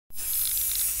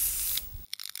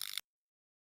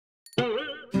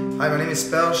Hi, my name is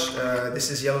PELCH.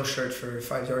 This is Yellow Shirt for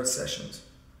 5 Yard Sessions.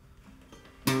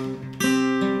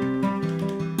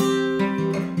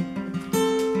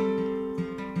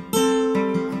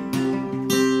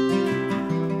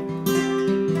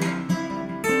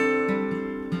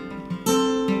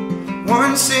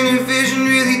 Once in a vision,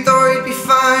 really thought you'd be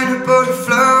fine. A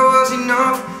butterfly was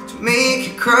enough to make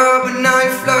you cry, but now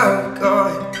you fly.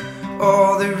 God,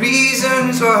 all the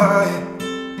reasons why.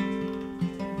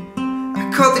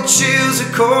 I caught the chills, a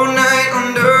cold night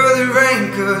under the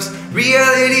rain, 'cause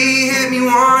reality hit me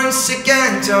once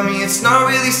again. Tell me it's not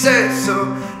really sad,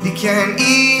 so they can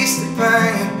ease the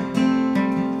pain.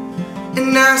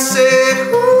 And I said,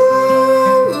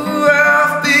 ooh,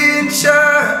 I've been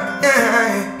trying.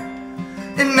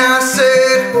 And I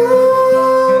said,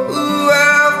 ooh,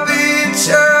 I've been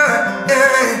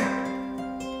trying.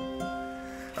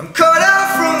 I'm cut out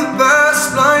from the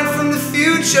past, blind from the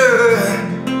future.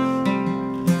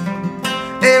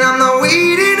 And I'm not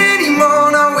waiting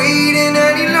anymore, not waiting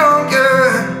any longer.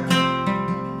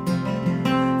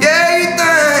 Yeah,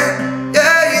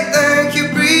 you think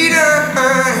you're breathing.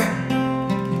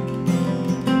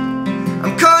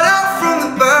 I'm cut out from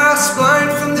the past,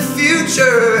 blind from the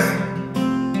future.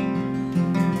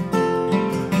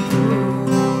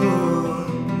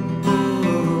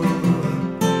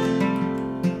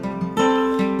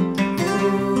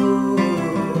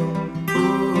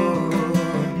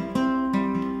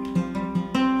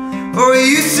 Oh, we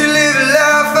used to live a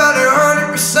life at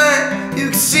 100%. You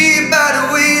could see it by the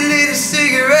way you lit a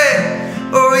cigarette.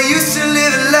 Oh, we used to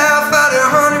live a life at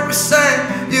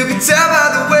 100%. You could tell by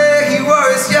the way he wore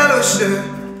his yellow shirt.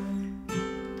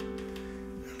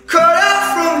 Cut out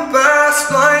from the past,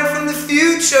 blind from the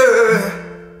future.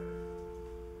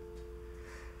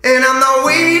 And I'm not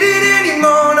waiting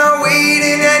anymore, not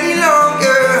waiting any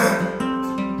longer.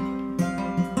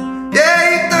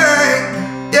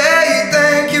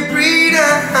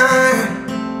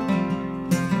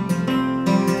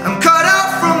 I'm cut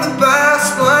out from the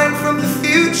past, blind from the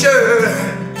future.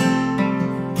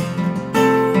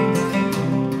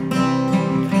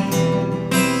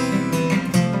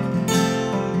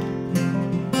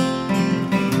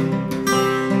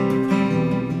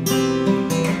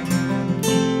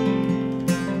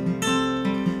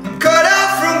 I'm cut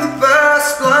out from the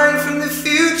past, blind from the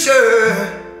future.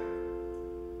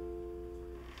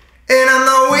 And I'm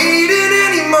not waiting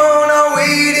anymore, not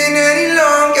waiting any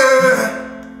longer.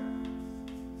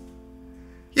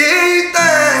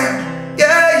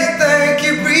 Yeah, you think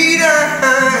you're breathing.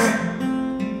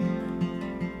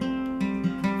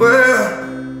 Well,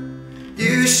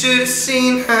 you should have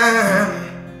seen him.